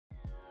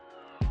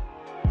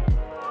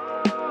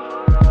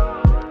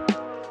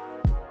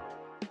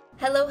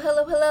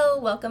Hello.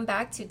 Welcome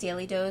back to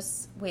Daily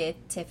Dose with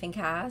Tiff and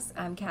Cass.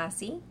 I'm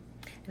Cassie.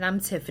 And I'm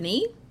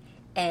Tiffany.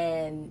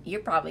 And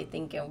you're probably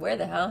thinking, where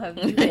the hell have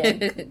you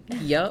been?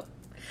 Yup.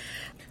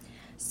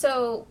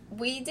 So,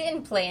 we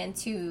didn't plan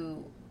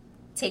to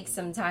take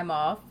some time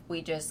off.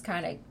 We just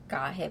kind of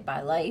got hit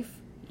by life.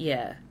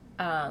 Yeah.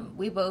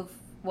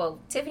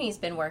 Tiffany's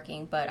been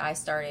working, but I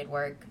started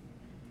work.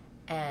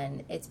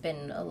 And it's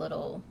been a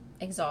little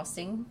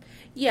exhausting.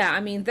 Yeah,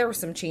 I mean, there were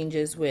some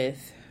changes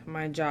with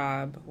my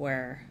job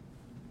where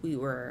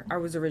I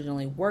was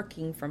originally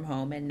working from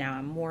home and now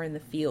I'm more in the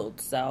field.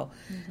 So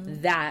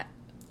that,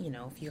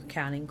 if you're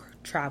counting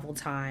travel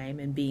time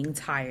and being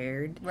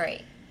tired.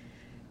 Right.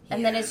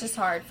 And then it's just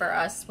hard for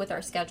us with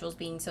our schedules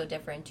being so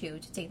different too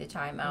to take the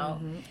time out.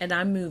 Mm-hmm. And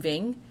I'm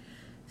moving.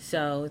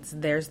 So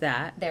there's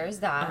that. There's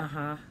that.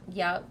 Uh-huh.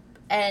 Yep.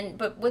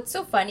 But what's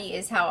so funny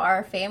is how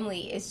our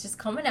family is just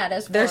coming at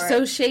us. They're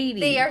so shady.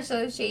 They are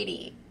so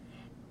shady.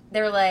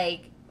 They're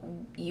like,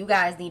 you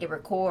guys need to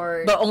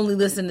record. But only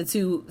listen to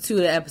two of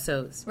the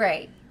episodes.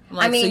 Right.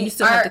 Like, I mean, so you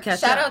still have to catch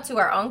shout up. out to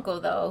our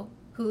uncle, though,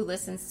 who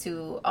listens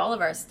to all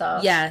of our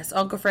stuff. Yes.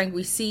 Uncle Frank,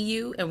 we see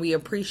you and we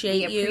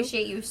appreciate you. We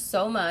appreciate you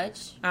so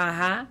much.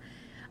 Uh-huh.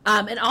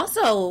 And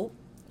also,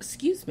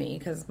 excuse me,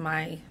 because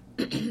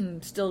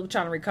still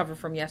trying to recover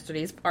from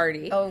yesterday's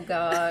party. Oh,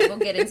 God. We'll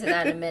get into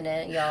that in a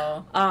minute,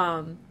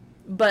 y'all.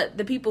 But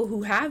the people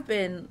who have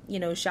been,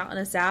 shouting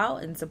us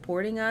out and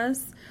supporting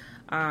us,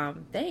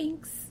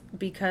 thanks.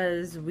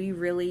 Because we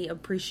really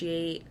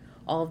appreciate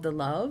all of the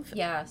love.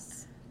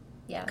 Yes.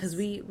 Because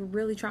we're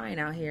really trying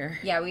out here.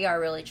 Yeah, we are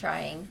really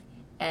trying.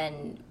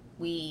 And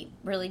we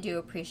really do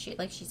appreciate,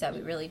 like she said,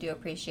 we really do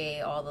appreciate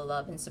all the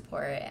love and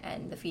support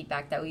and the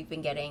feedback that we've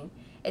been getting.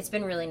 It's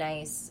been really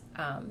nice.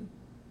 And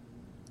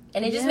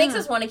it just makes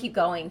us want to keep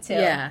going, too.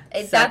 Yeah.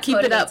 So keep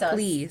it up,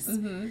 please.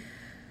 Mm-hmm.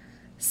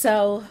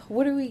 So,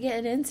 what are we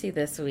getting into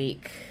this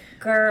week?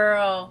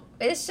 Girl,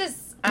 it's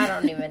just... I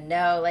don't even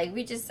know.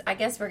 I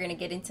guess we're going to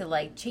get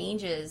into,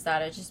 changes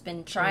that I've just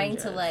been trying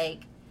to,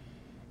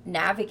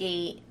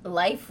 navigate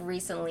life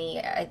recently.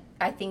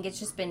 I think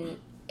it's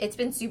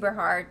been super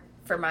hard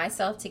for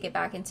myself to get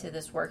back into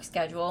this work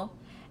schedule.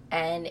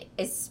 And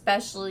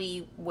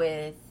especially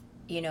with,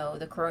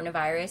 the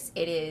coronavirus,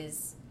 it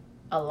is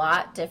a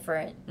lot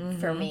different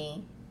for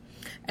me.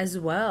 As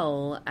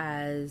well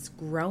as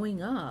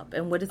growing up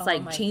and what it's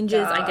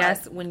changes, God. I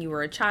guess, when you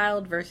were a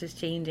child versus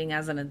changing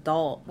as an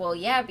adult. Well,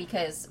 yeah,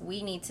 because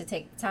we need to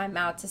take time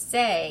out to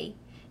say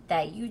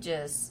that you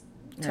just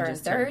turned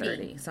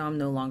 30. So I'm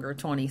no longer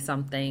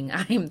 20-something.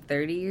 I am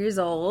 30 years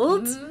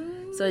old.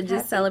 So I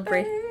just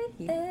celebrated.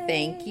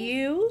 Thank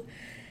you.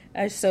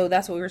 So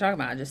that's what we were talking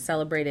about. I just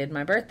celebrated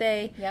my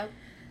birthday. Yep.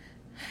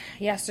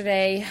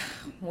 Yesterday,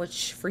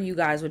 which for you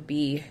guys would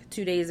be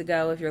 2 days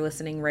ago if you're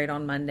listening right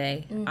on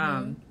Monday.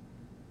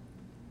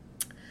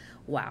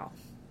 Wow.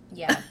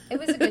 Yeah, it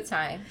was a good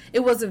time. It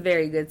was a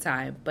very good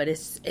time, but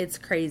it's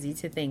crazy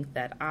to think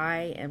that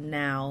I am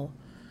now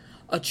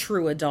a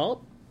true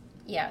adult.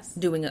 Yes.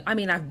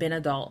 I've been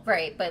adult.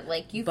 Right, but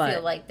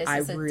feel like this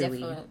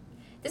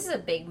is a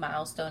big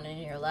milestone in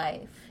your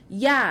life.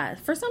 Yeah,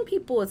 for some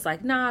people it's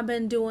like, nah, I've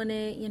been doing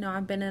it.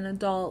 I've been an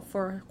adult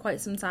for quite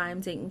some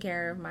time, taking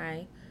care of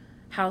my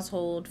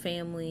household,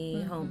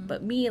 family, home.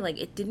 But me,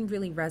 it didn't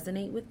really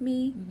resonate with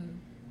me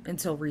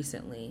until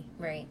recently.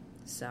 Right.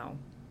 So,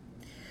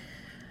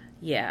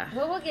 yeah.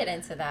 Well, we'll get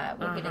into that.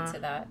 Get into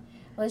that.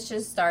 Let's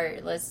just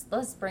start.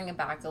 Let's bring it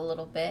back a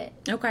little bit.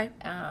 Okay.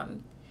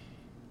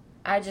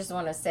 I just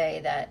want to say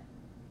that,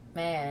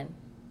 man,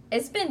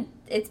 it's been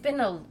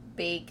a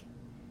big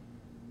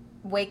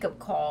wake-up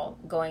call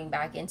going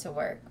back into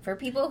work. For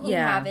people who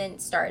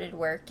haven't started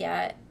work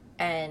yet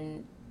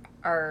and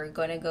are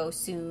going to go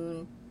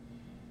soon,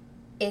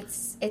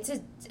 it's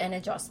an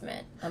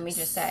adjustment, let me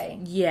just say.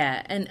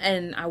 Yeah,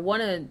 and I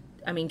want to,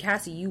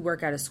 Cassie, you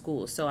work at a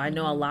school, so I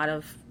know a lot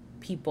of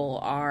people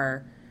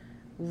are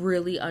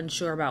really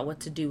unsure about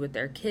what to do with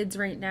their kids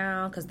right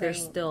now because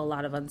there's still a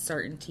lot of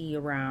uncertainty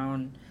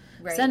around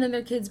sending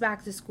their kids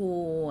back to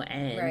school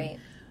and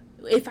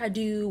if I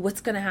do, what's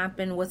going to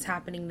happen, what's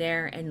happening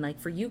there. And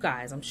for you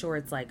guys, I'm sure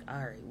it's all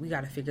right, we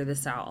got to figure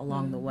this out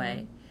along the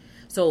way.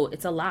 So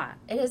it's a lot.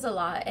 It is a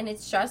lot. And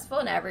it's stressful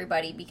on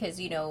everybody because,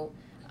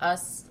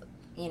 us,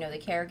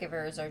 the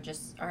caregivers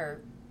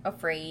are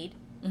afraid.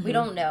 We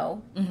don't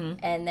know.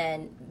 And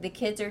then the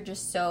kids are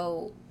just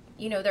so,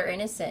 they're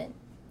innocent.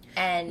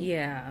 And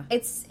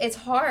it's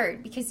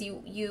hard because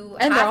you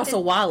and they're also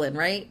wilding,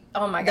 right?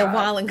 Oh my God, they're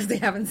wilding because they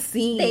haven't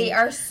seen. They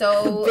are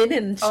so been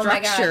in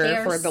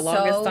structure for the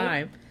longest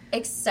time.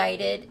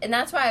 Excited, and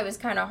that's why it was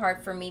kind of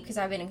hard for me because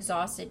I've been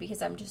exhausted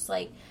because I'm just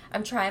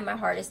I'm trying my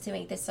hardest to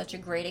make this such a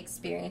great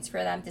experience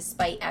for them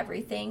despite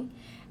everything,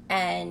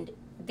 and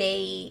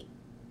they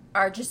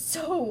are just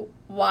so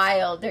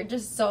wild. They're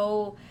just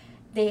so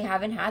they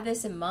haven't had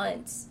this in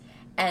months.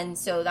 And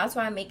so that's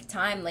why I make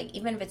time. Like,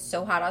 even if it's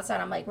so hot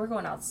outside, I'm like, we're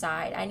going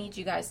outside. I need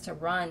you guys to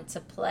run, to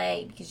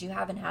play, because you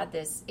haven't had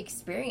this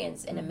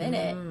experience in a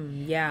minute.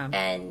 Yeah.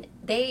 And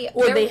they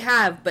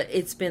have, but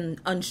it's been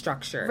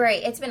unstructured.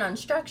 Right. It's been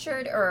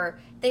unstructured, or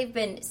they've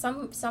been,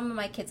 some of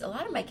my kids, a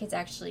lot of my kids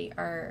actually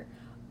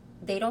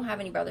they don't have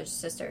any brothers or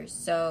sisters.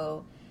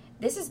 So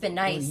this has been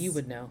nice. Well, you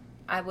would know.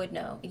 I would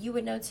know. You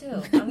would know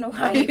too. I don't know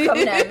why you're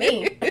coming at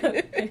me.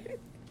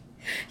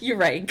 You're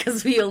right,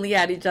 because we only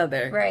had each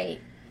other. Right.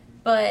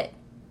 But,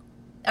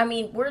 I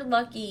mean, we're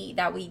lucky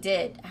that we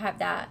did have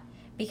that,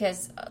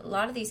 because a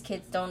lot of these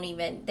kids they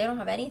don't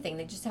have anything.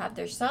 They just have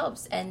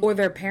themselves. Or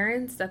their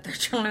parents that they're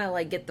trying to,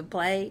 like, get to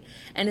play.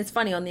 And it's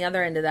funny, on the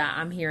other end of that,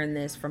 I'm hearing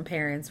this from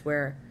parents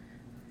where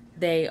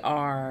they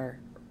are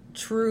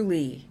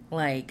truly,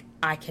 like,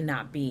 I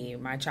cannot be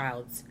my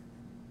child's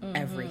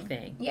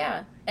everything.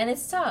 Yeah, and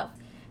it's tough.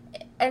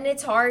 And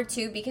it's hard,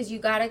 too, because you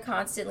gotta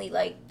constantly,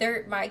 like,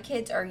 my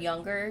kids are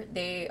younger.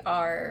 They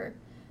are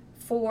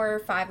 4 or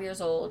 5 years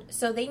old,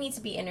 so they need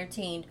to be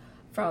entertained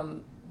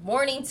from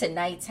morning to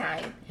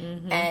nighttime.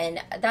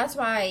 And that's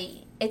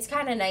why it's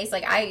kind of nice.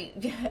 Like, I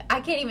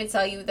can't even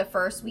tell you, the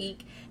first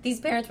week these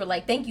parents were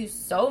like, thank you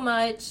so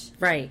much,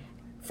 right,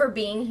 for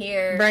being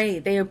here.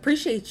 Right, they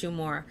appreciate you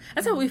more.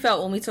 That's how we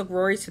felt when we took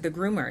Rory to the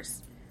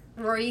groomers.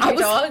 Rory, your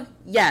dog?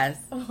 Yes.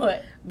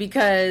 What?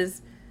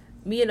 Because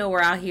me and Noah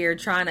were out here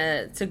trying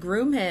to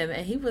groom him,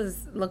 and he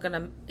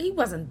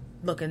wasn't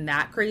looking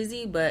that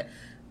crazy, but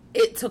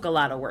it took a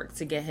lot of work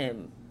to get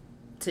him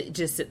to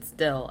just sit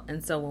still.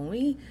 And so when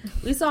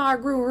we saw our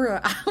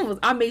groomer,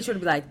 I made sure to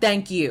be like,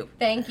 thank you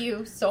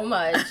so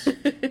much.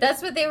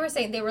 That's what they were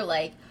saying. They were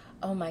like,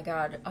 oh my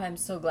God, I'm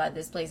so glad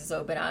this place is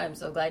open. I'm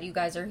so glad you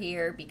guys are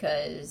here,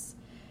 because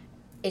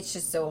it's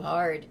just so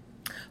hard.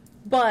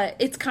 But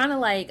it's kind of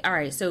like, all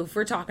right, so if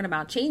we're talking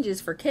about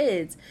changes for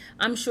kids,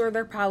 I'm sure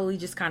they're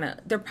probably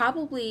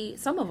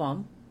some of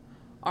them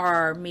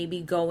are maybe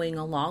going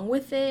along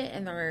with it,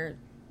 and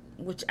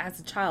which as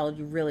a child,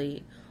 you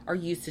really are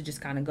used to just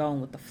kind of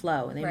going with the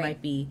flow. And they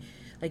might be,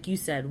 like you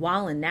said,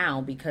 wilding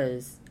now,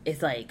 because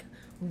it's like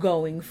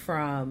going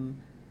from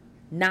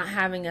not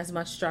having as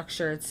much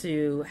structure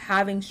to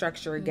having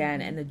structure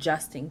again and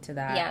adjusting to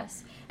that.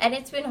 Yes. And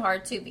it's been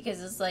hard too,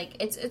 because it's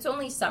like, it's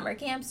only summer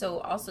camp. So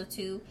also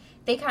too,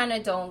 they kind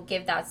of don't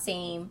give that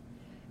same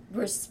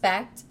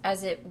respect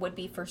as it would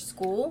be for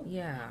school.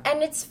 Yeah.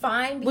 And it's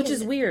fine. Which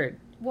is weird.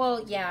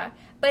 Well, yeah.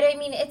 But I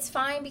mean, it's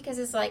fine, because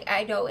it's like,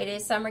 I know it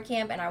is summer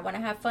camp and I want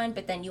to have fun,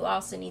 but then you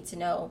also need to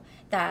know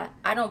that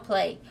I don't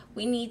play.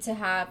 We need to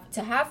have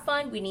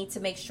fun. We need to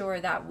make sure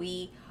that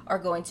we are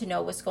going to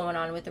know what's going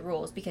on with the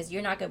rules, because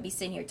you're not going to be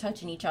sitting here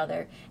touching each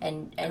other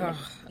and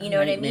you know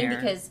what I mean?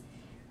 Because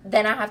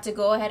then I have to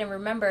go ahead and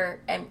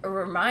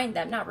remind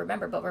them,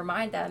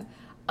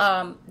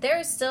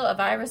 there's still a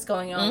virus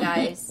going on,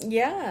 guys.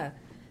 Yeah.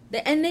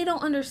 And they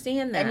don't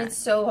understand that. And it's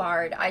so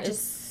hard. It's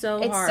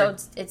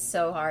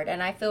so hard.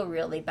 And I feel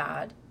really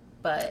bad.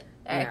 But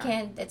I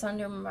can't, it's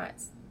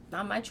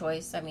not my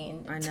choice. I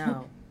mean. I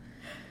know.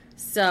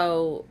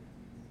 So,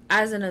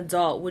 as an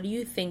adult, what do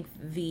you think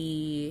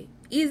the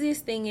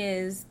easiest thing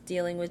is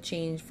dealing with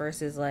change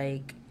versus,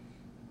 like,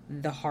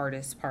 the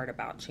hardest part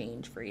about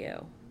change for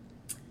you?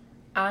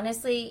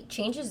 Honestly,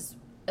 change is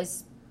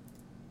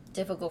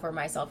difficult for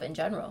myself in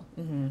general.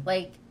 Mm-hmm.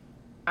 Like,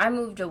 I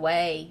moved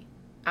away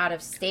out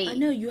of state. I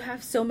know, you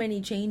have so many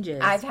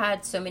changes. I've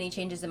had so many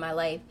changes in my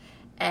life.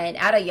 And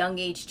at a young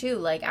age, too.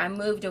 Like, I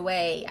moved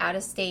away out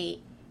of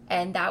state,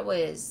 and that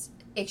was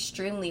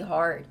extremely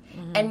hard.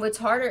 Mm-hmm. And what's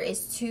harder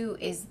is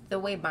the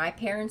way my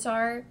parents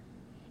are,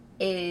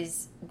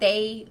 is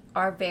they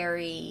are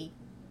very...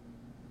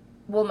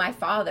 Well, my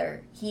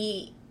father,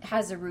 he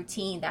has a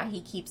routine that he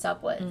keeps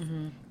up with.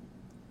 Mm-hmm.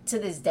 To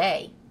this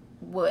day.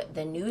 What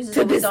the news is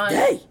always on.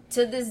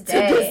 To this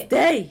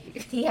day.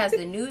 He has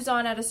the news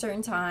on at a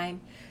certain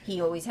time.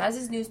 He always has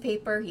his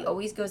newspaper. He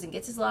always goes and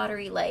gets his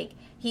lottery. Like,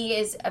 he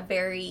is a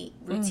very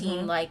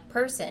routine-like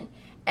person.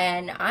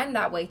 And I'm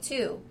that way,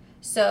 too.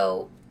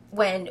 So,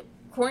 when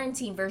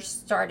quarantine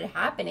first started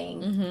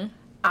happening,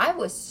 I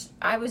was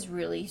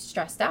really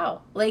stressed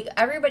out. Like,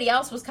 everybody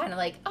else was kind of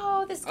like,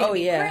 oh, this is going to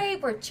be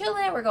great. We're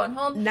chilling. We're going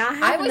home. Not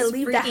having to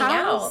leave the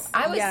house.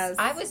 I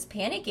was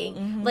panicking.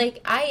 Mm-hmm.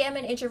 Like, I am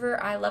an introvert.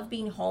 I love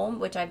being home,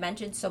 which I've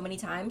mentioned so many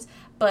times.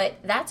 But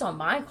that's on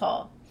my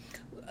call.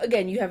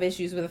 Again, you have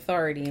issues with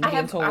authority and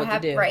being told what to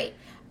do. Right.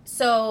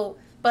 So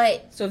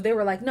if they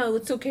were like, no,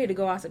 it's okay to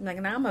go outside, I'm like,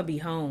 nah, I'm going to be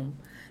home.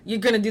 You're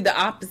going to do the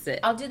opposite.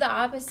 I'll do the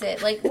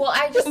opposite. Like, well,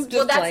 that's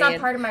playing. Not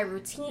part of my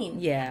routine.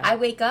 Yeah. I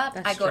wake up,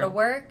 I go to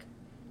work,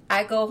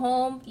 I go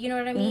home, you know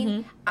what I mean?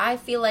 Mm-hmm. I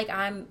feel like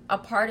I'm a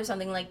part of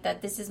something, like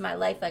that. This is my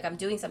life, like I'm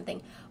doing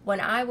something.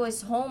 When I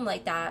was home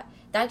like that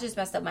just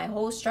messed up my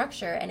whole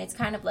structure, and it's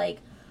kind of like,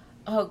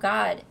 oh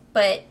God.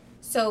 But,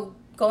 so,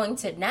 going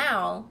to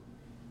now,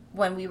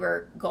 when we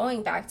were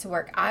going back to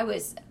work, I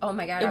was, oh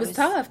my God. It was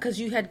tough because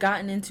you had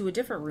gotten into a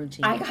different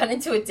routine. I got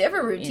into a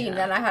different routine.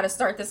 Then I had to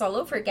start this all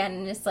over again.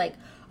 And it's like,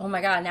 oh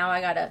my God, now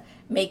I got to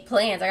make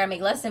plans. I got to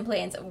make lesson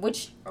plans,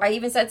 which I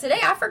even said today,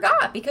 I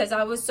forgot because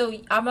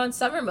I'm on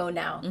summer mode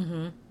now.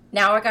 Mm-hmm.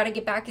 Now I got to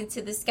get back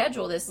into the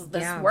schedule, this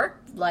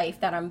work life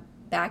that I'm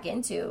back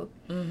into.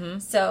 Mm-hmm.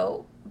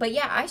 So, but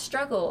yeah, I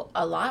struggle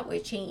a lot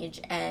with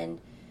change.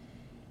 And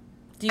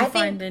do you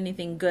find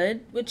anything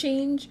good with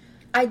change?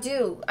 I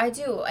do.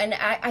 And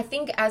I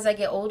think as I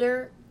get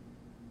older,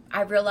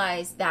 I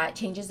realize that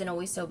change isn't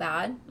always so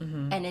bad.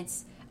 Mm-hmm. And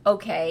it's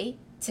okay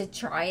to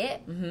try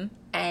it. Mm-hmm.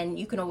 And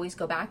you can always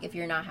go back if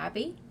you're not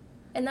happy.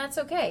 And that's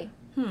okay.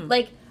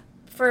 Like,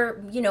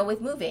 for, with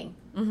moving.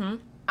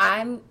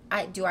 Mm-hmm.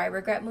 Do I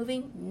regret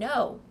moving?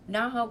 No.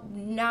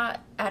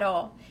 Not at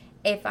all.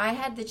 If I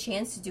had the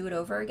chance to do it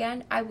over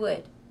again, I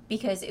would.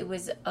 Because it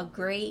was a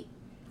great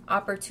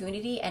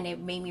opportunity. And it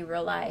made me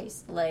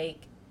realize,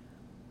 like,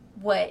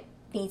 what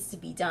needs to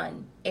be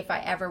done if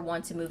I ever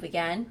want to move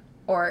again,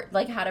 or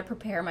like how to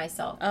prepare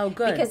myself. Oh,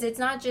 good. Because it's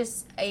not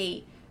just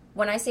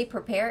when I say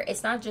prepare,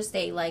 it's not just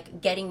like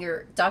getting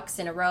your ducks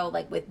in a row,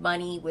 like with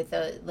money, with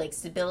a like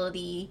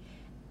stability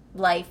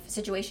life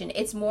situation.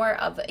 It's more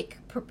of a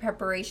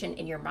preparation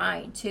in your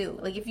mind too.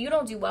 Like if you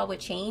don't do well with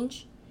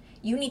change,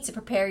 you need to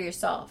prepare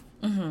yourself.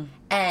 Mm-hmm.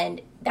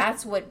 And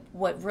that's what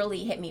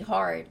really hit me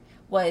hard,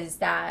 was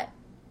that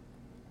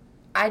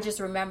I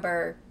just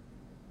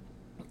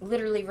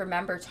literally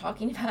remember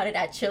talking about it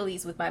at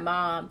Chili's with my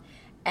mom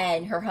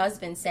and her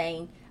husband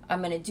saying, I'm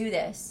going to do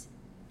this.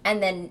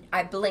 And then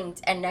I blinked,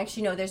 and next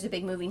there's a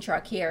big moving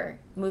truck here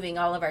moving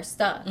all of our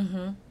stuff.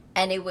 Mm-hmm.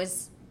 And it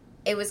was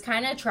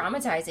kind of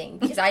traumatizing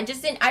because I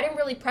didn't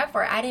really prep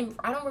for it. I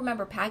don't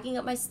remember packing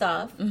up my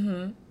stuff.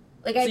 Mm-hmm.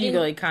 Like I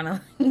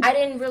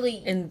didn't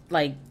really and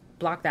like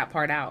block that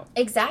part out.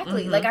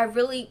 Exactly. Mm-hmm. Like I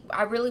really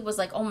was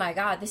like, oh my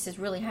God, this is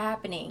really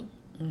happening.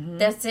 Mm-hmm.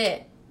 That's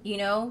it.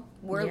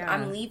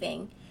 I'm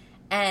leaving.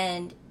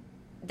 And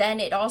then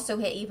it also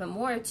hit even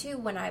more too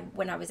when I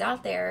was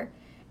out there,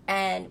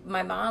 and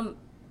my mom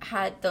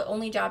had the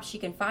only job she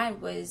can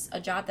find was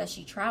a job that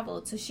she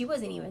traveled, so she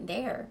wasn't even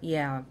there.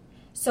 Yeah.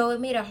 So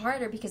it made it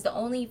harder because the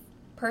only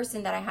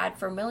person that I had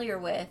familiar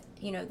with,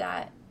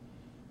 that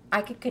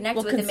I could connect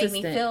with and make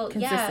me feel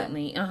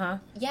consistently.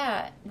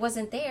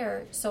 Wasn't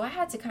there. So I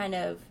had to kind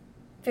of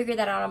figure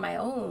that out on my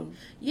own.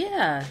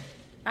 Yeah,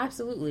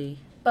 absolutely.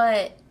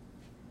 But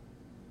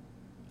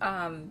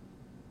I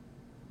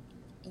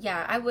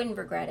wouldn't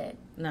regret it.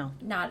 No.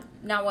 Not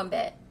one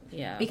bit.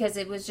 Yeah. Because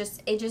it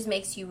just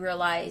makes you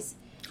realize,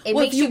 it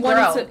makes you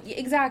grow.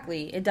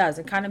 Exactly. It does.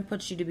 It kind of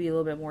puts you to be a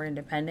little bit more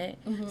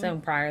independent. Mm-hmm. So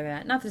prior to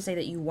that, not to say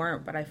that you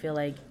weren't, but I feel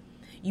like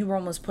you were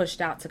almost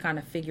pushed out to kind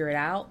of figure it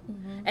out.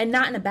 Mm-hmm. And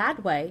not in a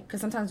bad way, because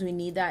sometimes we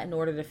need that in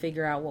order to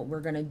figure out what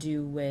we're going to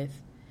do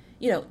with,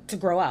 to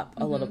grow up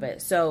a little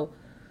bit. So,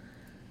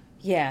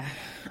 yeah.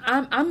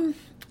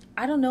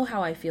 I don't know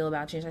how I feel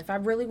about change. If I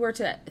really were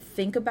to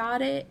think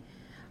about it,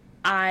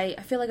 I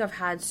feel like I've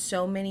had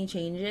so many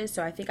changes,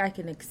 so I think I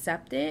can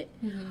accept it,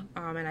 and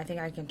I think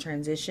I can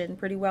transition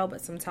pretty well, but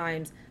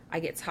sometimes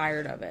I get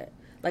tired of it.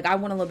 Like, I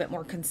want a little bit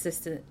more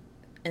consistency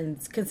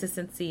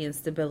and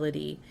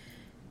stability,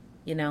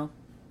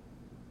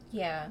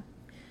 Yeah.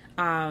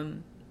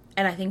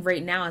 And I think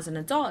right now as an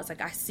adult, it's like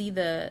I see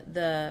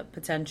the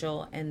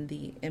potential and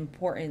the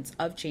importance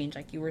of change,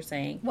 like you were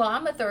saying. Well,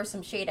 I'm going to throw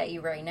some shade at you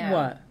right now.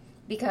 What?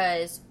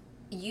 Because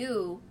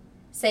you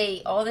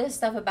say all this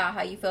stuff about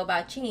how you feel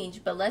about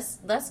change, but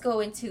let's go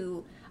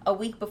into a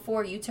week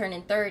before you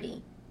turning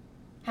 30.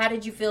 How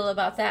did you feel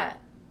about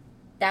that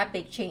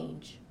big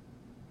change?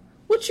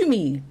 What you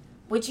mean?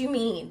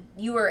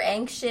 You were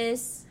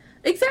anxious.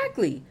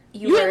 Exactly.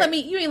 You ain't let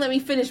me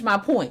finish my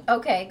point.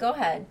 Okay, go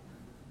ahead.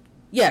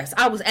 Yes,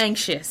 I was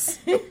anxious.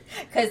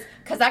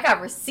 Cause I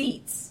got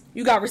receipts.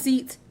 You got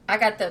receipts? I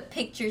got the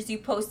pictures you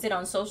posted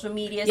on social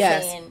media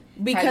saying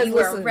because how you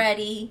weren't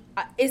ready.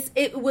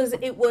 It was,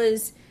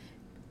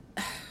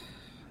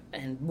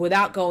 and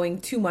without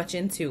going too much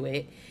into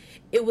it,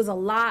 it was a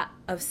lot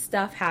of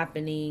stuff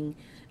happening.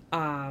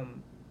 A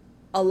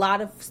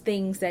lot of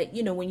things that,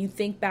 when you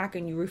think back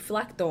and you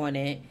reflect on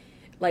it,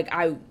 like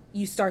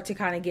you start to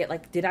kind of get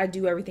like, did I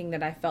do everything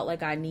that I felt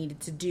like I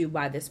needed to do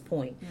by this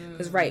point?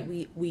 Because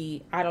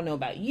we I don't know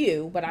about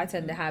you, but I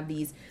tend to have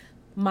these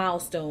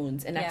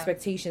milestones and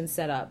expectations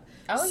set up.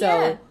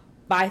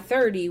 By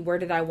 30, where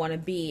did I want to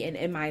be, and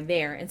am I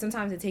there? And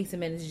sometimes it takes a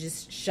minute to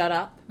just shut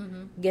up,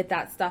 get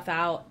that stuff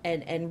out,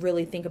 and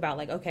really think about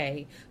like,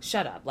 okay,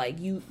 shut up. Like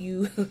you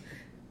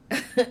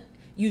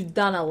you've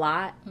done a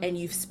lot, and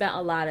you've spent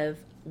a lot of,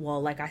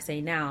 well, like I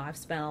say now, I've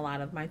spent a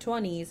lot of my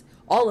 20s,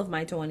 all of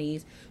my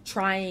 20s,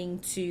 trying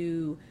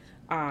to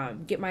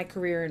get my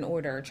career in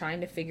order,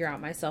 trying to figure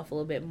out myself a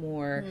little bit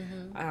more,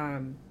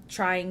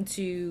 trying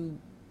to,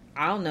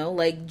 I don't know,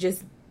 like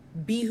just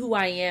be who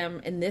I am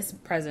in this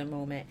present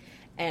moment.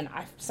 And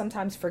I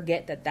sometimes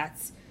forget that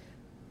that's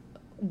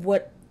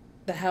what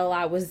the hell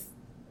I was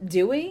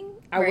doing.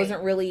 I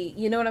wasn't really,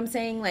 you know what I'm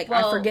saying? Like,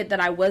 I forget that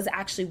I was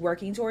actually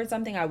working towards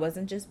something. I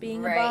wasn't just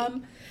being a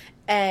bum.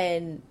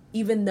 And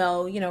even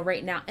though, you know,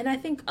 right now, and I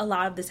think a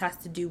lot of this has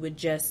to do with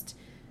just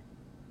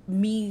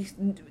me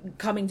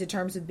coming to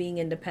terms with being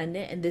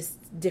independent and this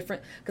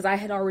different, because I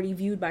had already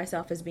viewed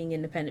myself as being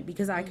independent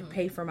because I could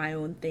pay for my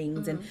own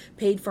things and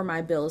paid for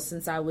my bills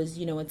since I was,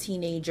 you know, a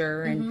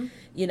teenager and,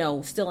 you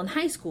know, still in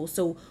high school.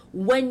 So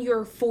when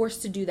you're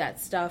forced to do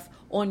that stuff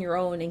on your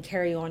own and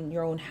carry on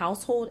your own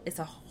household, it's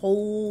a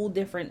whole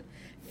different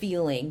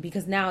feeling,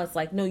 because now it's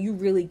like, no, you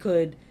really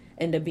could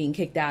end up being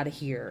kicked out of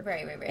here.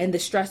 Right. And the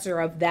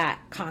stressor of that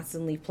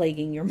constantly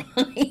plaguing your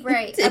mind.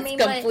 Right.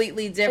 It's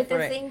completely different. But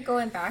the thing,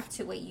 going back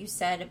to what you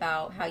said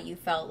about how you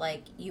felt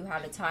like you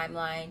had a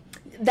timeline.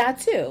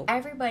 That too.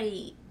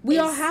 We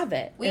all have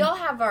it. We all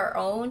have our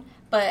own,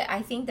 but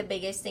I think the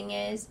biggest thing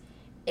is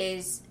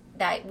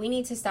that we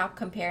need to stop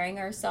comparing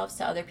ourselves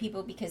to other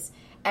people, because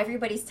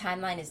everybody's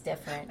timeline is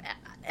different.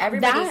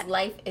 Everybody's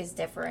life is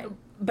different.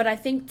 But I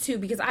think too,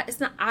 because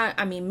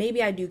I mean,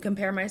 maybe I do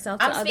compare myself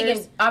to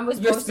others. I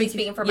was mostly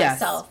speaking for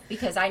myself,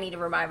 because I need to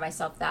remind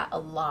myself that a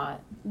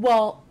lot.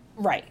 Well,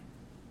 right.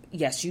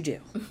 Yes, you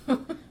do.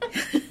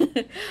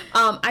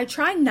 I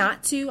try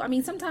not to. I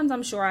mean, sometimes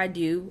I'm sure I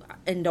do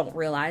and don't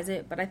realize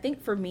it. But I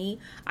think for me,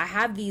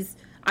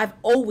 I've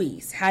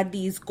always had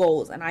these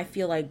goals, and I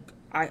feel like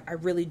I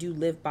really do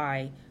live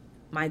by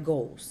my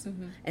goals.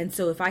 And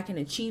so if I can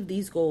achieve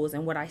these goals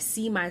and what I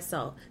see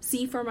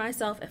for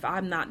myself, if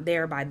I'm not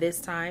there by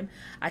this time,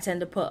 I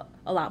tend to put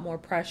a lot more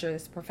pressure,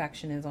 this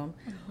perfectionism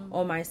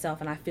on myself,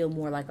 and I feel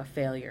more like a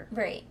failure.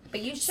 Right. But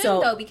you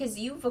shouldn't, though, because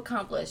you've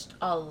accomplished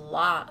a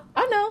lot.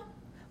 I know.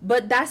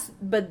 But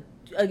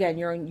again,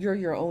 you're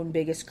your own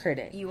biggest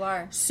critic. You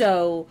are.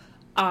 So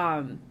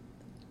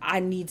I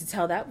need to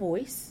tell that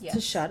voice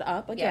to shut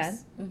up again.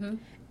 Yes.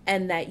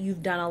 And that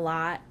you've done a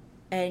lot.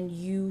 And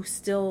you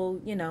still,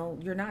 you know,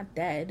 you're not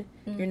dead.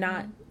 You're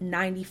not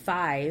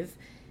 95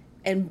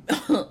 and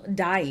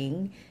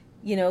dying.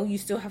 You know, you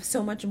still have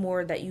so much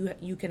more that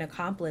you can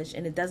accomplish,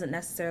 and it doesn't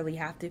necessarily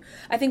have to.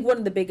 I think one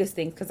of the biggest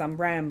things, because I'm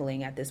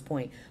rambling at this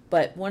point,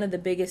 but one of the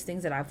biggest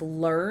things that I've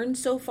learned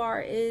so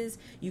far is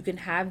you can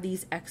have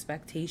these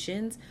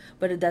expectations,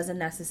 but it doesn't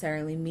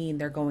necessarily mean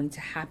they're going to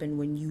happen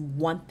when you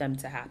want them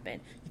to happen.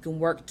 You can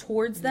work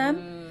towards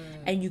them,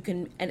 and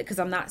because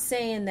I'm not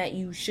saying that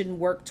you shouldn't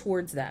work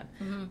towards them,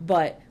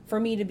 but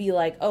for me to be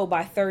like, oh,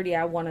 by 30,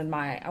 I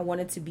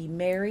wanted to be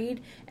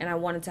married and I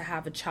wanted to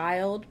have a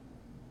child.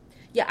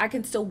 Yeah, I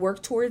can still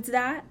work towards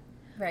that,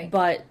 right?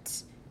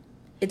 But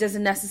it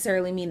doesn't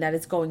necessarily mean that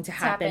it's going to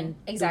happen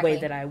exactly. the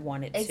way that I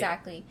want it to.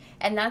 Exactly.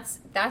 And that's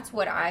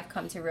what I've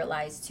come to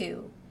realize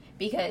too,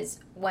 because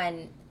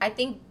when I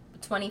think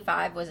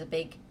 25 was a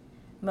big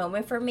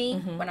moment for me,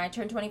 when I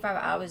turned 25,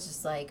 I was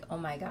just like, oh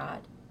my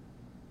God,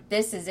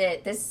 this is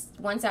it.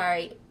 Once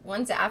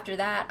after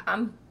that,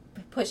 I'm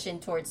pushing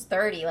towards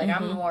 30. Like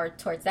I'm more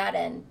towards that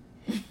end.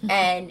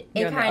 And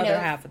it kind of the other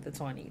half of the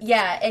 20s.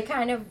 Yeah, it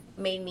kind of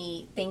made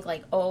me think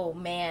like, oh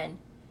man,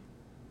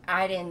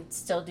 I didn't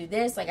still do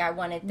this. Like I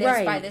wanted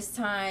this by this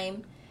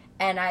time,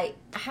 and I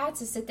had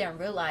to sit there and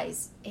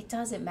realize it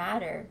doesn't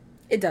matter.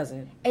 It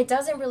doesn't. It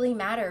doesn't really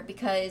matter,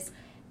 because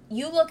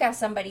you look at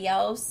somebody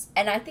else,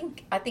 and I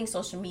think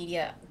social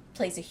media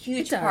plays a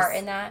huge part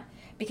in that,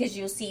 because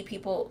you'll see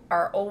people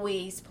are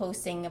always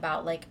posting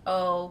about like,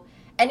 oh,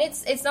 and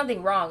it's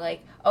nothing wrong.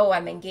 Like, oh,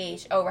 I'm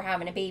engaged. Oh, we're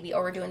having a baby. Oh,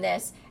 we're doing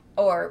this.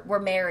 Or we're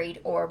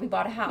married, or we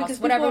bought a house, because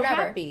whatever, people are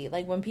happy.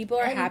 Like when people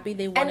are happy,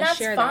 they want to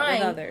share that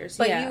with others.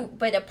 But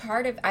but a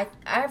part of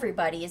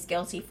everybody is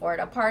guilty for it.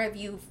 A part of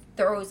you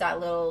throws that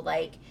little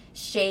like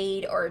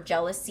shade or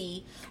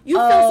jealousy. You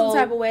feel some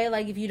type of way,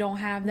 like if you don't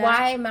have that.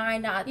 Why am I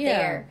not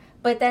there?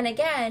 But then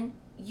again,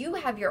 you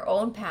have your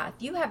own path.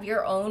 You have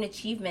your own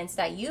achievements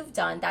that you've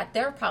done that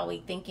they're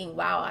probably thinking,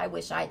 "Wow, I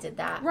wish I did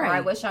that," or "I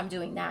wish I'm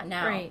doing that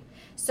now." Right.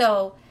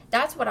 So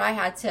that's what I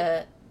had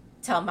to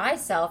tell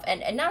myself,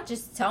 and not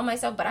just tell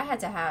myself, but I had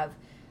to have,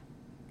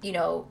 you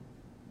know,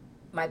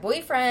 my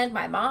boyfriend,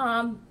 my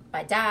mom,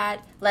 my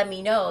dad let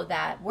me know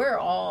that we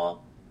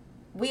all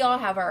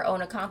have our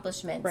own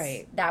accomplishments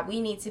that we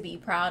need to be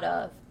proud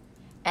of,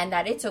 and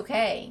that it's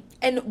okay.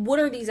 And what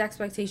are these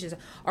expectations?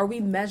 Are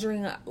we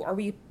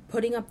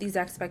putting up these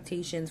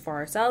expectations for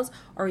ourselves?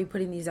 Or are we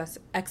putting these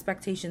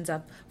expectations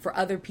up for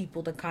other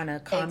people to kind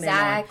of comment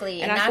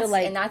exactly on? And I feel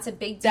like that's a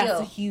big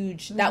deal.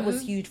 That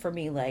was huge for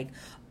me. Like,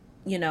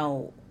 you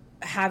know,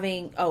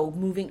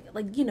 moving,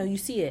 like, you know, you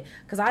see it,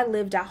 because I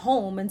lived at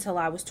home until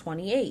I was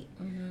 28.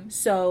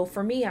 So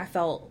for me, I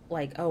felt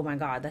like, oh my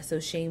God, that's so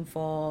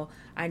shameful.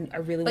 I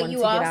really wanted to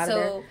get out of there.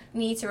 But you also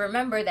need to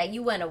remember that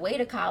you went away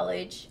to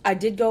college. I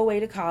did go away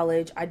to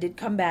college. I did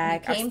come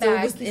back. I still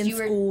was in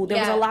school. There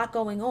was a lot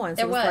going on.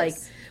 So it was like,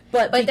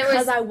 but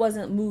because I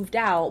wasn't moved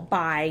out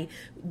by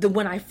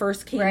when I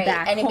first came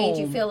back home. And it made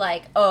you feel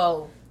like,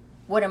 oh,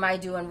 what am I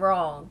doing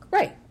wrong?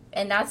 Right.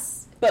 And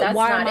that's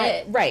why not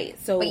it. Right.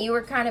 So, but you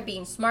were kind of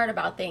being smart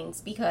about things,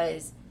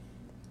 because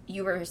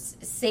you were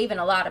saving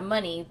a lot of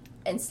money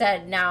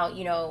instead now,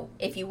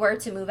 if you were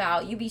to move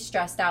out, you'd be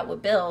stressed out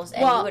with bills,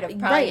 and you would have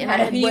probably had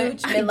a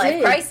huge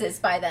midlife crisis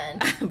by then.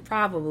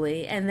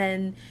 Probably. And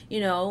then,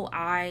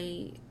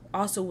 I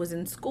also was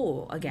in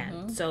school again.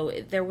 Mm-hmm. So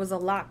there was a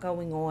lot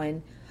going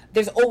on.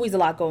 There's always a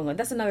lot going on.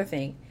 That's another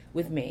thing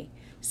with me.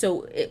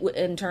 So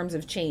in terms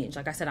of change,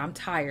 like I said, I'm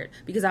tired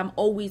because I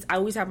always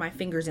have my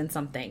fingers in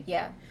something.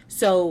 Yeah.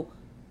 So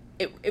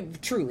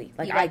it truly,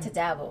 like, you like to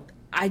dabble.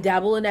 I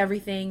dabble in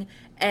everything,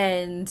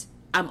 and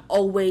I'm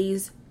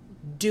always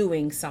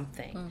doing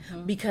something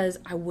because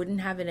I wouldn't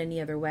have it any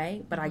other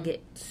way, but I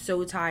get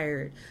so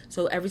tired.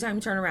 So every time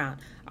you turn around,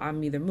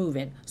 I'm either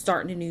moving,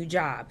 starting a new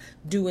job,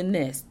 doing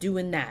this,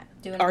 doing that,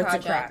 doing arts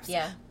project, and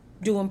crafts,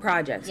 doing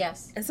projects.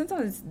 Yes. And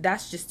sometimes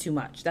that's just too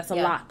much. That's a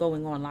lot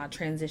going on, a lot of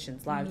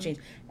transitions, a lot of change.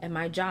 And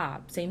my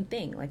job, same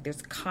thing. Like,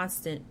 there's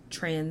constant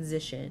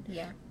transition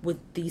with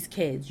these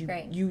kids.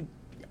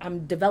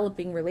 I'm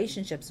developing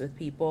relationships with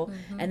people,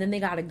 and then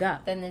they gotta go.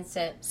 Then that's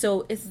it.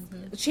 So it's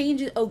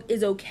change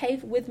is okay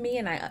with me,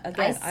 and I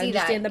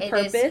understand the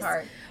purpose. It is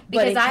hard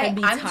because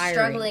I'm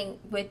struggling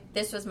with.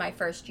 This was my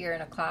first year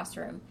in a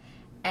classroom,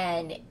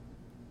 and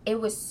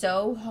it was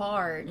so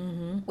hard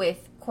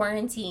with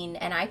quarantine,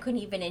 and I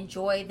couldn't even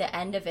enjoy the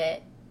end of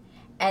it.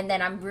 And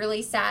then I'm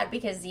really sad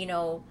because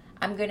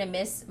I'm gonna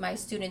miss my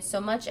students so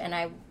much, and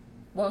I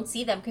won't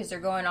see them because they're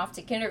going off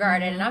to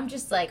kindergarten, and I'm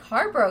just like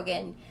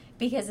heartbroken.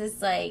 Because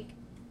it's like,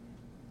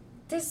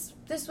 this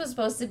was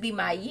supposed to be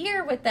my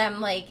year with them,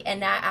 like,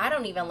 and I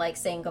don't even like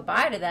saying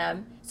goodbye to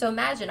them. So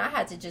imagine I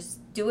had to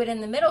just do it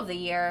in the middle of the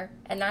year,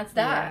 and that's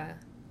that. Yeah.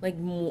 Like,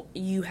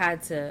 you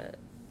had to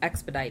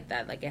expedite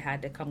that. Like, it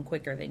had to come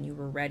quicker than you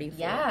were ready for.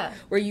 Yeah.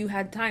 Where you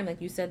had time,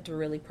 like you said, to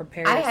really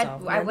prepare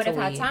yourself. I would have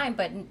had time,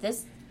 but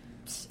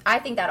I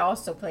think that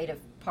also played a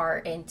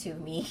part into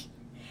me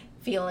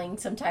feeling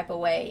some type of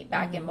way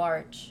back in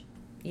March.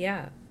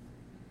 Yeah.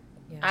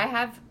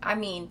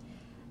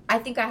 I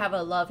think I have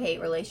a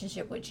love-hate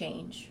relationship with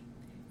change.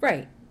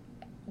 Right.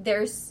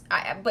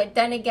 But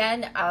then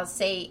again, I'll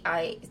say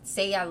I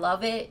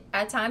love it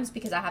at times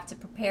because I have to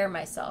prepare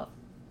myself.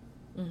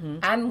 Mm-hmm.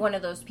 I'm one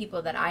of those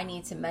people that I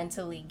need to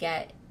mentally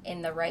get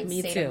in the right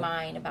state of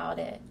mind about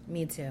it.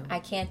 Me too.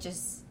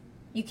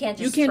 You can't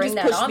just spring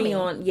that on me.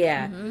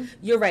 Yeah,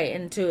 you're right.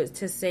 And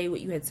to say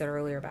what you had said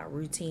earlier about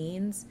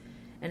routines,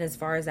 and as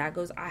far as that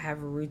goes, I have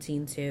a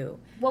routine too.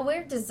 Well,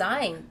 we're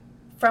designed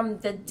from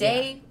the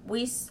day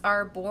we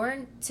are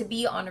born to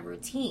be on a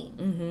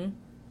routine.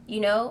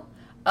 Your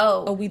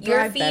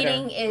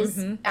feeding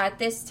is at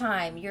this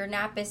time, your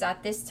nap is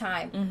at this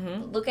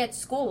time. Look at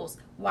schools.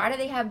 Why do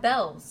they have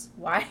bells?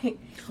 Why?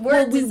 We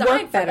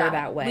work better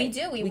that way. We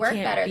do. We work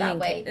better that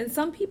way. And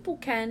some people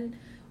can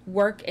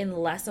work in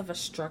less of a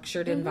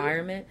structured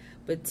environment,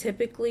 but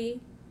typically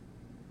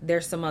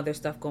there's some other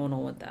stuff going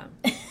on with them.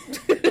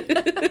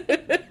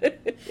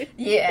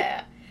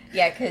 Yeah,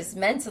 because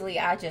mentally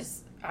I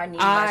need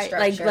my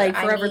structure. Like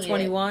Forever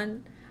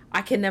 21.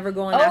 I can never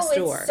go in that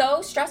store. It's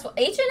so stressful.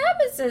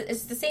 H&M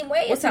is the same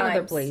way. What's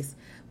another place?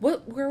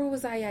 Where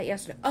was I at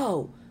yesterday?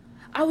 Oh,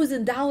 I was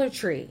in Dollar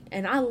Tree,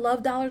 and I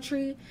love Dollar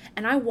Tree.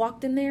 And I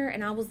walked in there,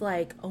 and I was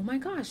like, "Oh my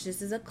gosh,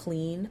 this is a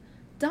clean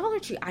Dollar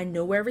Tree. I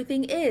know where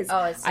everything is.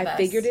 Oh, it's the best.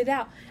 Figured it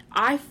out.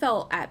 I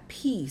felt at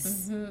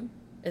peace."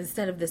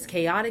 Instead of this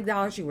chaotic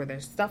Dollar Tree where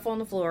there's stuff on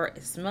the floor,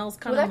 it smells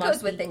kind of musty. That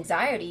goes with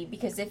anxiety,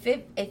 because if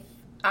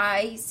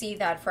I see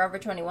that Forever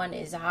 21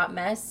 is a hot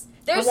mess,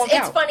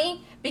 it's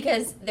funny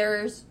because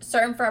there's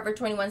certain Forever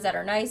 21s that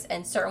are nice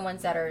and certain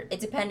ones that are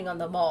depending on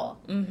the mall.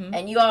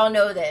 And you all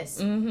know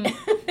this.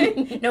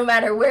 No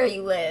matter where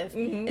you live.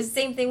 It's the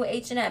same thing with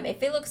H&M.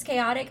 If it looks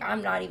chaotic,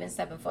 I'm not even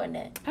stepping foot in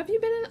it. Have you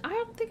been in? I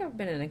don't think I've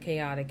been in a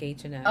chaotic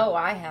H&M. Oh,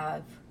 I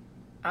have.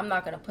 I'm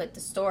not going to put the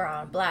store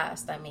on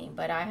blast,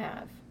 but I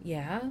have.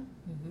 Yeah?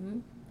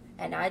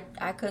 And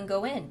I couldn't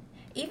go in.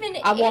 Even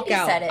I walk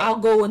out. I'll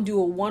go and do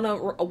a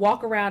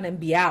walk around and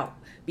be out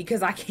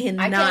because I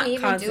cannot concentrate. I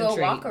can't even do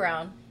a walk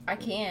around. I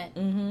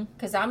can't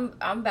because I'm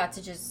about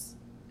to just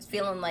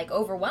feeling like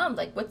overwhelmed.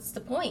 Like, what's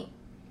the point?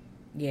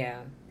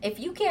 Yeah. If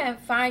you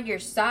can't find your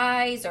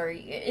size, or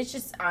it's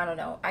just, I don't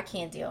know. I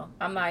can't deal.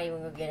 I'm not even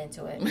gonna get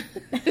into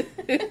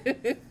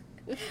it.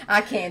 I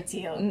can't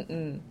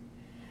deal.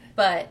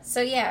 But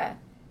so yeah,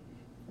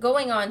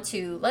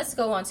 let's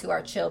go on to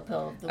our chill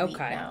pill of the week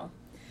now.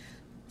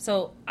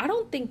 So I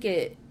don't think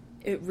it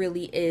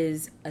really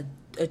is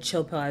a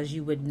chill pill as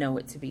you would know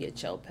it to be a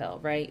chill pill,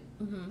 right?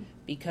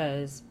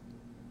 Because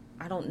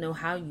I don't know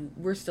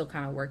we're still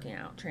kind of working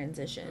out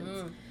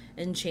transitions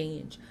and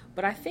change.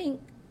 But I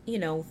think,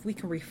 if we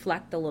can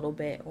reflect a little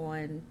bit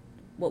on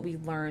what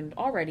we've learned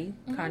already,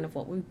 kind of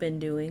what we've been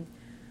doing,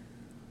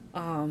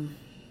 I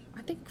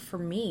think for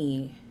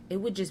me, it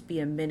would just be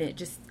a minute,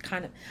 just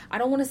kind of, I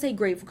don't want to say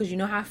grateful because you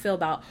know how I feel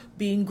about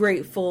being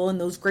grateful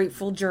and those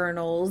grateful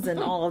journals and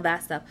all of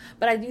that stuff.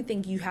 But I do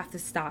think you have to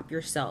stop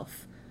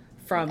yourself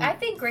from. I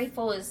think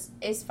grateful is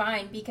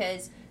fine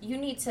because you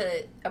need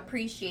to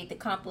appreciate the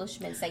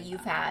accomplishments that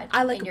you've had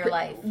in your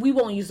life. We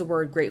won't use the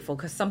word grateful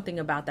because something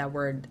about that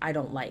word I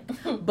don't like.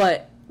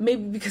 But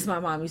maybe because my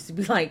mom used to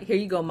be like, here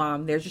you go,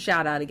 Mom. There's your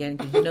shout out again,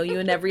 because you know you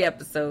in every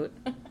episode.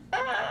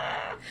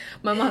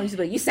 My mom used to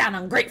be like, you sound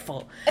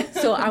ungrateful.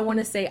 So I want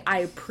to say I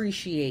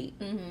appreciate.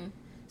 Mm-hmm.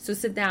 So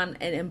sit down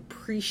and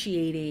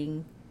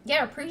appreciating.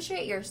 Yeah,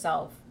 appreciate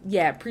yourself.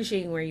 Yeah,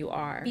 appreciating where you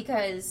are.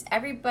 Because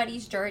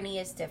everybody's journey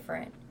is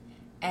different.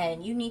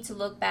 And you need to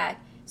look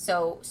back.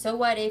 So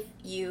what if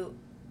you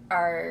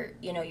are,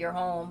 you're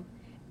home,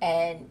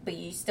 but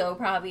you still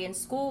probably in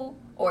school,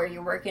 or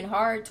you're working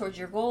hard towards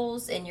your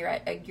goals and you're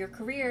at your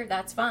career,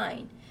 that's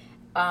fine.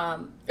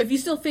 If you're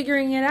still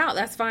figuring it out,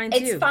 that's fine too.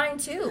 It's fine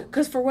too.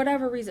 Because for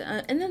whatever reason,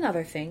 and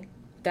another thing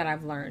that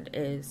I've learned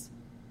is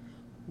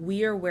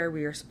we are where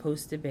we are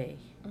supposed to be.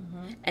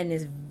 Mm-hmm.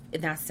 And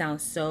that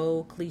sounds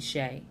so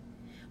cliche,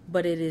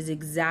 but it is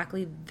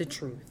exactly the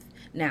truth.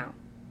 Now,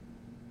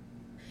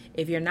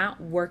 if you're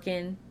not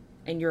working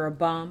and you're a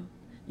bum,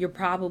 you're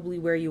probably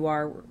where you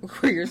are,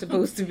 where you're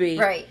supposed to be.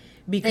 Right.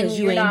 Because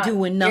you ain't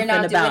doing nothing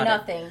about it. You're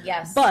not doing nothing,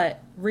 yes.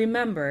 But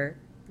remember,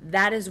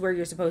 that is where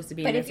you're supposed to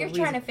be. But if you're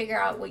trying to figure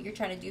out what you're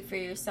trying to do for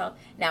yourself,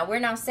 now we're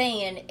not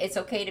saying it's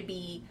okay to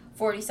be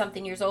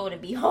 40-something years old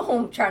and be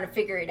home trying to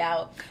figure it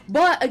out.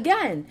 But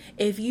again,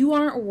 if you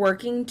aren't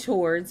working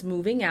towards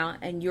moving out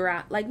and you're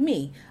out like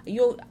me,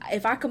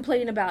 if I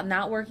complain about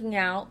not working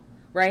out,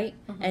 right,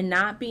 mm-hmm. and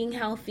not being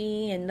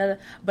healthy,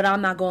 but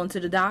I'm not going to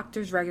the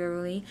doctors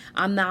regularly,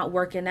 I'm not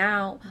working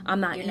out, I'm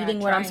not eating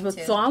what I'm supposed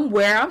to, so I'm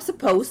where I'm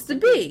supposed to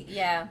be.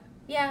 Yeah.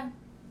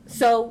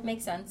 So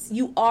makes sense.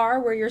 You are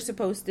where you're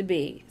supposed to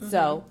be. Mm-hmm.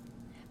 So,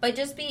 but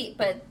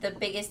the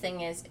biggest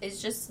thing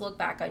is just look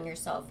back on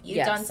yourself.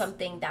 You've done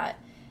something that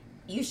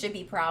you should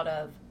be proud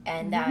of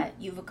and mm-hmm. that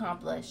you've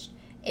accomplished.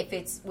 If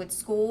it's with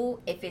school,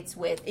 if it's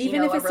with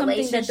even if it's a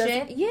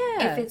relationship,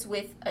 if it's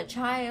with a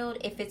child,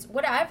 if it's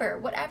whatever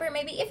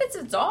maybe, if it's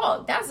a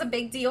dog, that's a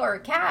big deal, or a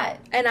cat.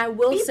 And I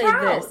will say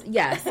this,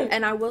 yes,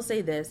 and I will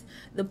say this: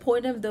 the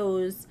point of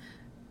those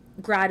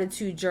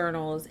gratitude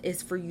journals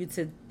is for you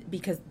to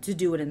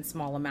do it in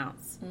small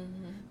amounts,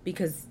 mm-hmm.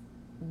 because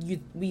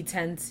I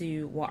tend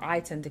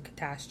to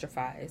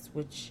catastrophize,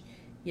 which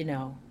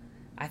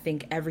I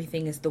think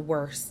everything is the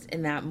worst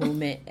in that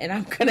moment, and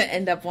I'm gonna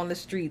end up on the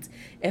streets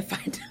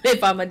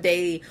if I'm a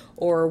day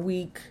or a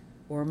week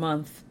or a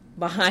month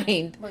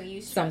behind. Well,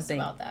 you stress something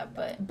about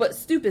that, but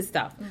stupid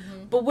stuff,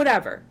 mm-hmm. but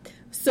whatever.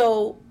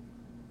 So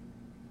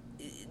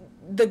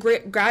the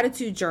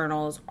gratitude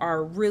journals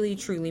are really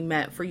truly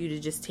meant for you to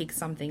just take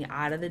something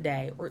out of the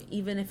day, or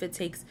even if it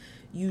takes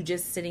you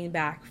just sitting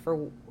back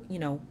for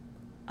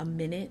a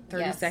minute,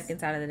 30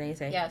 seconds out of the day,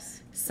 say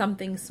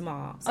something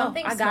small.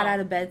 I got out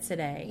of bed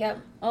today.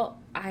 Yep. Oh,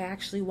 I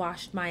actually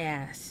washed my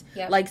ass.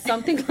 Yep. Like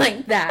something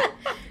like that.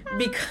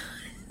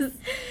 Because,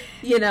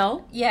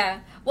 Yeah.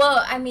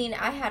 Well, I mean,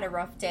 I had a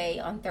rough day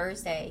on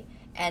Thursday,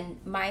 and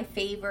my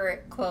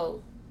favorite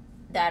quote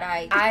that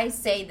I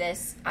say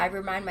this, I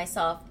remind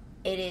myself,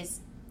 it is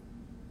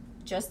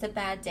just a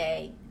bad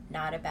day,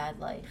 not a bad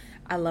life.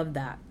 I love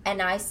that.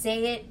 And I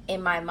say it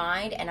in my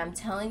mind, and I'm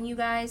telling you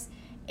guys,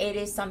 it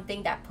is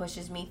something that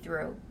pushes me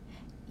through.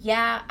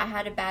 Yeah, I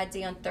had a bad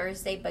day on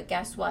Thursday, but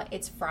guess what?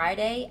 It's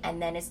Friday,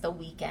 and then it's the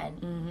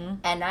weekend. Mm-hmm.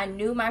 And I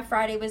knew my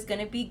Friday was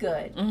going to be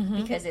good,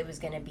 mm-hmm. because it was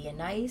going to be a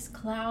nice,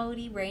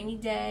 cloudy, rainy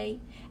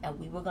day, and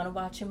we were going to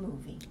watch a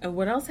movie. And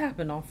what else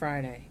happened on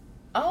Friday?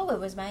 Oh, it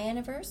was my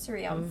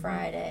anniversary on mm-hmm.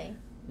 Friday.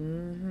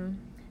 Mm-hmm.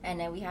 And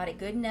then we had a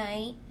good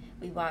night.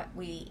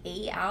 We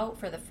ate out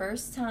for the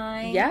first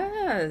time.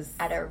 Yes.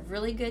 At a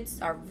really good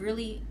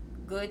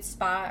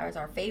spot, or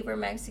our favorite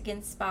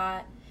Mexican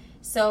spot.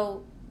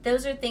 So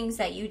those are things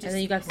that you just, and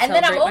then you got to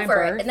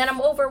celebrate and then I'm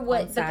over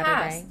what the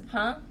past,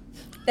 huh?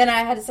 Then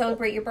I had to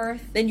celebrate your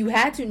birth. Then you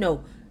had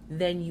to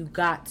Then you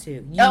got to.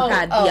 You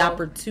had the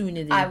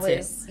opportunity.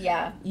 Yes,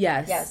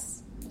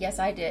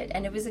 I did,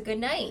 and it was a good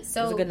night.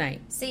 So it was a good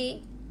night.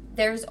 See,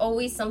 there's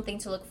always something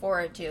to look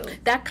forward to.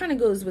 That kind of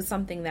goes with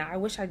something that I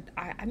wish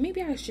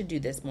maybe I should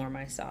do this more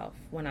myself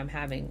when I'm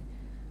having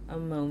a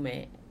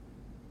moment.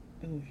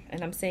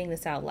 And I'm saying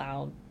this out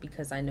loud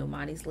because I know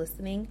Monty's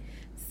listening,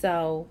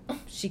 so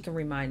she can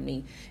remind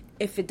me.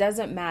 If it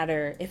doesn't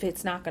matter, if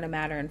it's not going to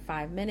matter in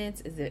 5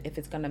 minutes, if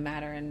it's going to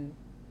matter in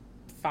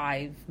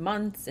 5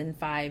 months, in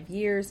 5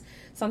 years,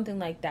 something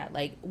like that.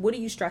 Like, what are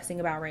you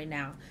stressing about right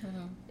now?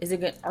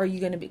 Mm-hmm. Are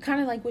you going to be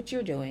kind of like what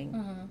you're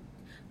doing?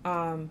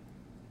 Mm-hmm.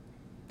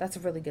 That's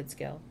a really good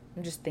skill.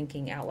 I'm just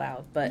thinking out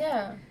loud, but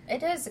yeah,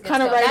 it is a good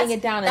kind skill. of writing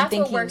it down and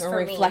thinking or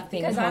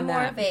reflecting on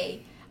that.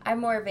 I'm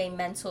more of a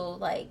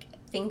mental,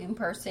 thinking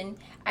person.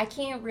 I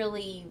can't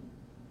really,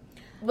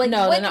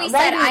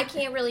 I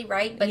can't really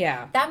write, but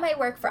that might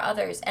work for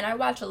others. And I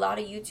watch a lot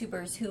of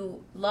YouTubers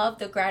who love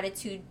the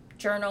gratitude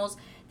journals.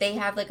 They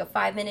have a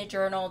 5-minute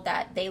journal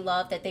that they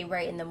love, that they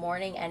write in the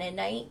morning and at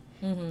night.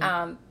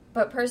 Mm-hmm.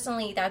 But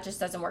personally, that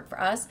just doesn't work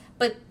for us.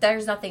 But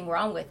there's nothing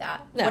wrong with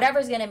that. No.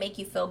 Whatever's going to make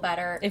you feel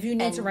better. If you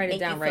need to write it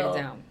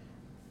down.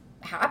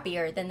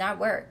 Happier, then that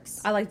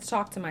works. I like to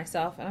talk to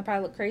myself, and I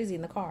probably look crazy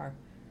in the car.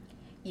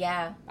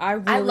 Yeah. I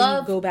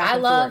really go back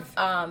and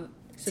forth.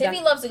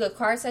 Tiffany loves a good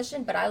car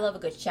session, but I love a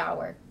good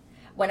shower.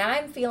 When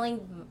I'm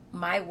feeling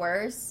my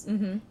worst,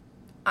 Mm-hmm.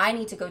 I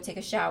need to go take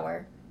a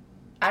shower.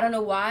 I don't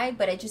know why,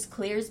 but it just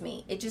clears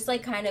me. It just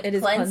like kind of It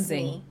is cleanses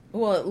cleansing. me.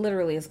 Well, it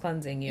literally is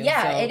cleansing you.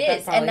 Yeah, so it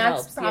is. that And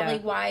that's helps. probably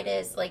Yeah. why it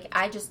is. Like,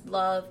 I just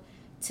love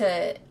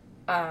to,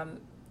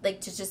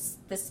 like, to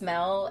just the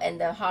smell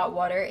and the hot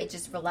water. It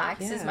just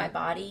relaxes Yeah. my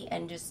body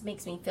and just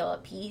makes me feel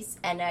at peace.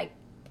 And I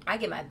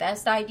get my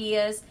best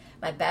ideas,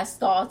 my best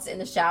thoughts in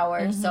the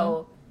shower. Mm-hmm.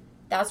 So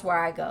that's where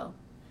I go.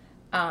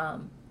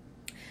 Ooh,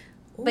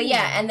 But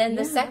yeah, and then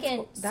the yeah,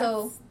 second,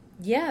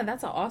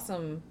 that's an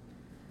awesome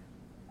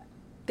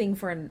thing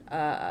for an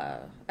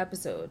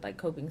episode, like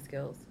coping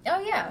skills. oh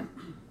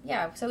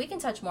yeah, so we can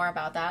touch more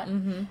about that.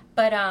 Mm-hmm.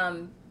 But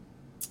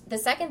the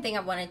second thing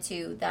I wanted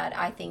to that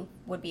I think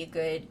would be a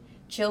good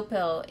chill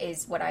pill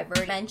is what I've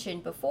already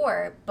mentioned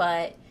before.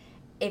 But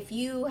if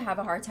you have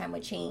a hard time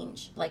with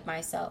change, like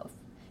myself,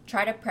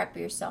 try to prep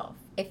yourself.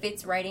 If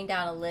it's writing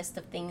down a list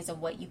of things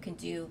of what you can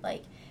do,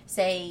 like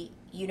say,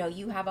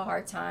 you have a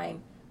hard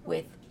time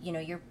with,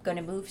 you're going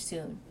to move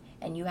soon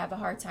and you have a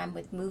hard time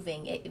with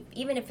moving,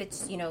 even if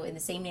it's, in the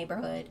same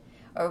neighborhood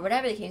or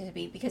whatever the case may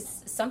be,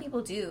 because some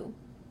people do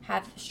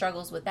have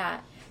struggles with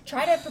that.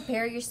 Try to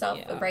prepare yourself,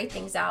 write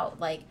things out,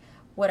 like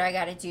what I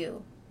got to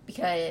do,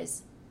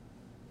 because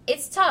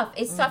it's tough.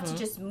 It's tough to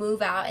just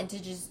move out and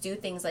to just do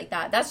things like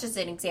that. That's just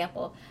an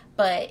example.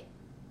 But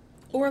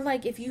or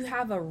like if you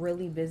have a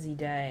really busy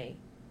day,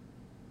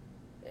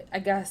 I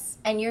guess,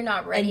 and you're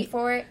not ready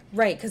for it,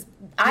 right? Because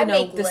I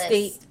make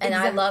lists, and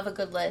I love a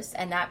good list,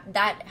 and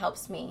that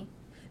helps me.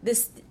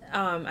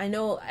 I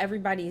know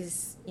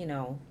everybody's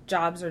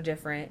jobs are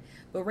different,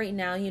 but right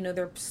now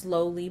they're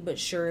slowly but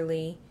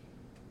surely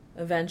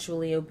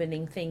eventually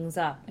opening things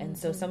up, and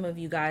so some of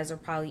you guys are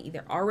probably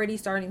either already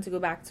starting to go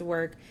back to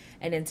work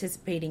and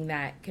anticipating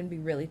that can be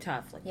really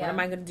tough. Like, what am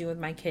I going to do with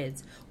my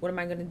kids? What am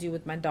I going to do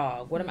with my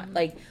dog? What am I,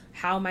 like,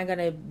 how am I going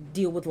to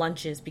deal with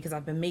lunches, because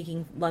I've been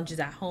making lunches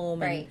at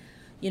home, right?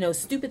 And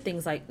stupid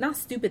things, like, not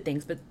stupid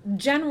things, but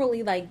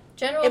generally, like,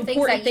 general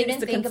things that you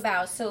didn't think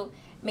about. So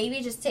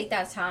maybe just take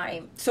that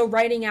time. So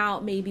writing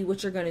out maybe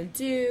what you're going to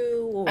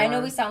do. Or... I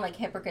know we sound like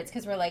hypocrites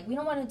because we're like, we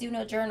don't want to do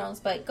no journals,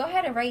 but go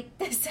ahead and write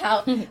this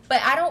out.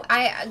 But I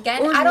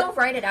don't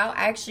write it out.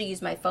 I actually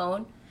use my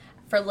phone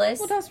for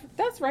lists. Well,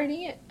 that's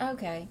writing it.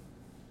 Okay.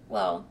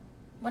 Well,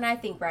 when I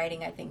think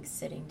writing, I think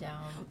sitting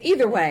down.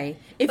 Either way,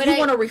 if you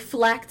want to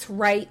reflect,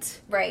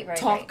 write,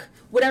 talk,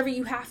 whatever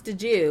you have to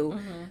do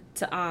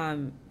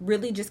to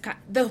really just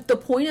the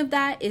point of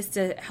that is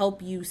to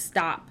help you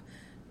stop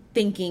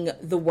thinking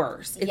the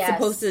worst. It's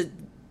supposed to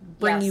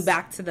bring you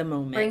back to the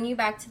moment. Bring you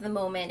back to the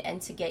moment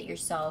and to get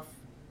yourself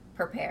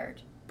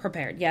prepared.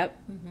 Yep.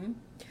 Mm-hmm.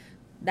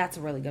 That's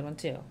a really good one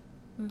too.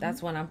 Mm-hmm.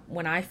 That's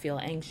when I feel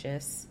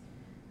anxious,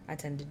 I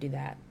tend to do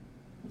that.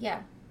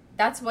 Yeah,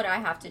 that's what I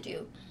have to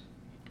do.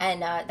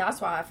 And that's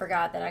why I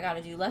forgot that I got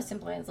to do lesson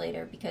plans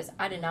later, because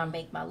I did not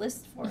make my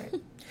list for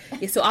it.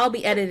 Yeah, so I'll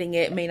be editing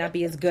it. It may not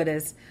be as good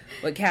as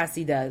what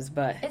Cassie does,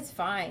 but it's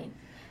fine.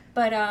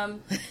 But I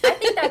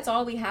think that's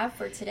all we have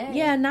for today.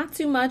 Yeah, not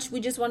too much. We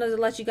just wanted to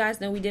let you guys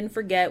know we didn't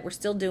forget. We're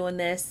still doing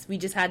this. We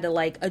just had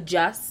to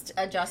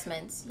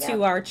adjustments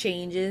to our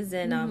changes.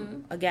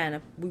 And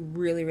again, we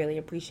really, really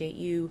appreciate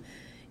you,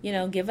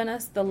 giving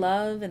us the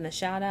love and the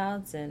shout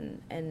outs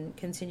and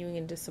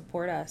continuing to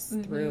support us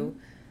through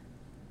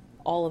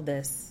all of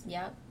this.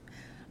 Yep.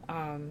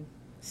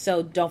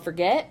 So don't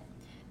forget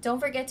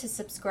to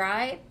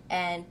subscribe,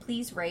 and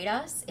please rate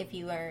us if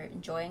you are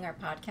enjoying our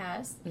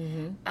podcast.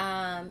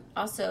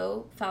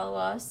 Also, follow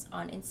us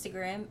on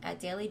Instagram at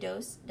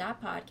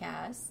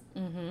dailydose.podcast.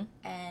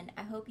 And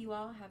I hope you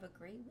all have a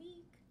great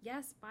week.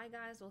 Yes, bye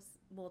guys.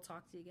 We'll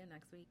talk to you again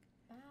next week.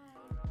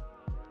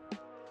 Bye.